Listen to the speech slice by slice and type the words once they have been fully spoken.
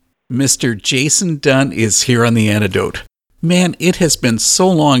Mr. Jason Dunn is here on The Antidote. Man, it has been so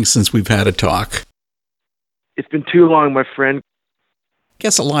long since we've had a talk. It's been too long, my friend.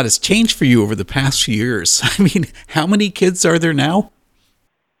 Guess a lot has changed for you over the past few years. I mean, how many kids are there now?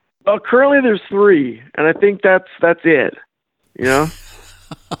 Well, currently there's 3, and I think that's it. You know?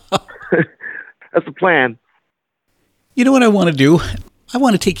 That's the plan. You know what I want to do? I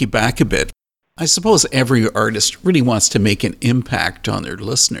want to take you back a bit. I suppose every artist really wants to make an impact on their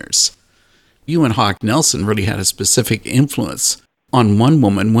listeners. You and Hawk Nelson really had a specific influence on one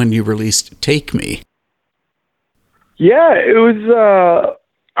woman when you released Take Me. Yeah, it was,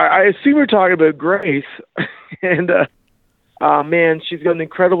 I assume you're talking about Grace. And, man, she's got an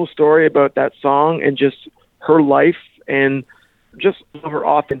incredible story about that song and just her life and just her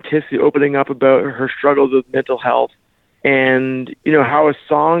authenticity, opening up about her struggles with mental health and, you know, how a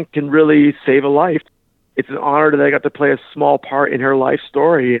song can really save a life. It's an honor that I got to play a small part in her life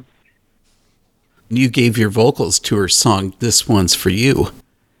story. You gave your vocals to her song, This One's For You.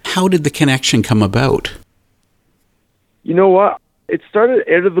 How did the connection come about? You know what? It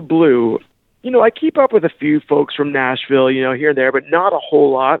started out of the blue. You know, I keep up with a few folks from Nashville, you know, here and there, but not a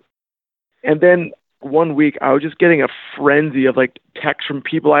whole lot. And then one week I was just getting a frenzy of like texts from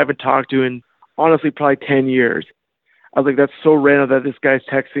people I haven't talked to in honestly probably 10 years. I was like, that's so random that this guy's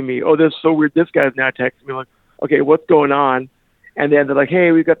texting me. Oh, that's so weird. This guy's now texting me. I'm like, okay, what's going on? And then they're like,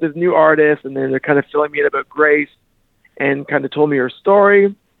 hey, we've got this new artist. And then they're kind of filling me in about Grace and kind of told me her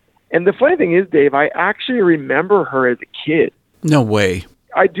story. And the funny thing is, Dave, I actually remember her as a kid. No way.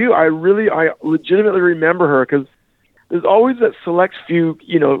 I do. I legitimately remember her because there's always that select few,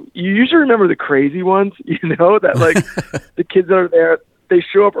 you know, you usually remember the crazy ones, you know, that like the kids that are there, they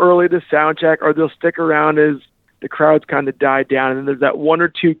show up early to sound check or they'll stick around as the crowds kind of die down. And then there's that one or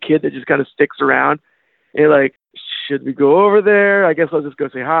two kid that just kind of sticks around and you're like, should we go over there? I guess I'll just go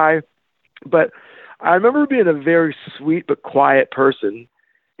say hi. But I remember being a very sweet but quiet person.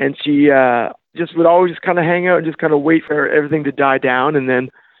 And she just would always just kind of hang out and just kind of wait for everything to die down. And then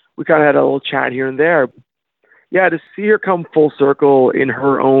we kind of had a little chat here and there. Yeah, to see her come full circle in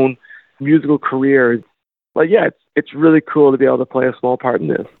her own musical career, like, yeah, it's really cool to be able to play a small part in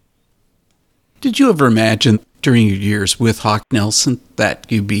this. Did you ever imagine during your years with Hawk Nelson that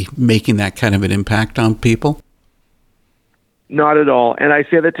you'd be making that kind of an impact on people? Not at all. And I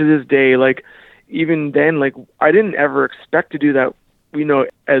say that to this day, like, even then, like, I didn't ever expect to do that, you know,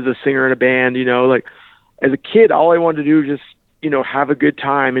 as a singer in a band, you know, like, as a kid, all I wanted to do was just, you know, have a good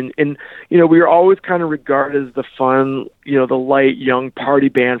time. And, you know, we were always kind of regarded as the fun, you know, the light, young party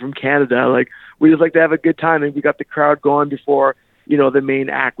band from Canada. Like, we just like to have a good time, and we got the crowd going before, you know, the main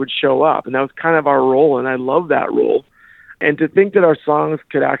act would show up. And that was kind of our role, and I love that role. And to think that our songs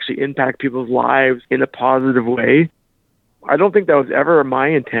could actually impact people's lives in a positive way, I don't think that was ever my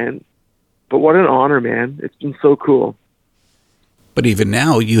intent. But what an honor, man. It's been so cool. But even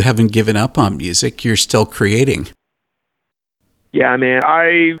now, you haven't given up on music. You're still creating. Yeah, man,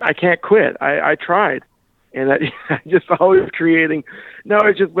 I can't quit. I tried. And I just always creating. No,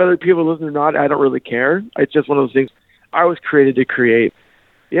 it's just whether people listen or not, I don't really care. It's just one of those things. I was created to create.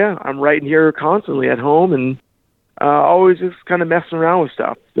 Yeah, I'm writing here constantly at home and always just kind of messing around with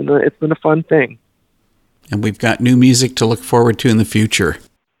stuff. It's been a fun thing. And we've got new music to look forward to in the future.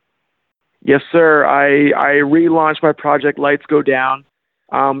 Yes, sir. I relaunched my project Lights Go Down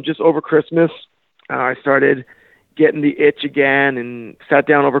just over Christmas. I started getting the itch again and sat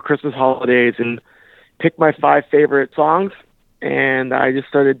down over Christmas holidays and picked my 5 favorite songs, and I just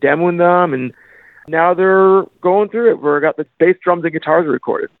started demoing them, and now they're going through it. Got the bass, drums, and guitars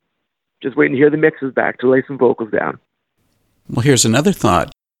recorded. Just waiting to hear the mixes back to lay some vocals down. Well, here's another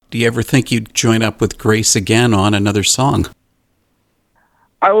thought. Do you ever think you'd join up with Grace again on another song?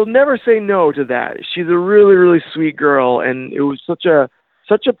 I will never say no to that. She's a really, really sweet girl, and it was such a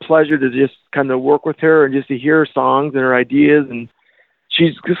pleasure to just kind of work with her and just to hear her songs and her ideas. And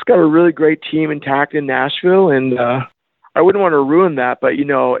she's just got a really great team intact in Nashville, and I wouldn't want to ruin that. But, you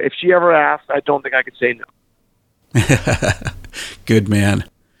know, if she ever asked, I don't think I could say no. Good man.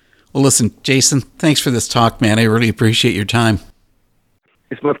 Well, listen, Jason, thanks for this talk, man. I really appreciate your time.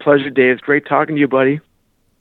 It's my pleasure, Dave. It's great talking to you, buddy.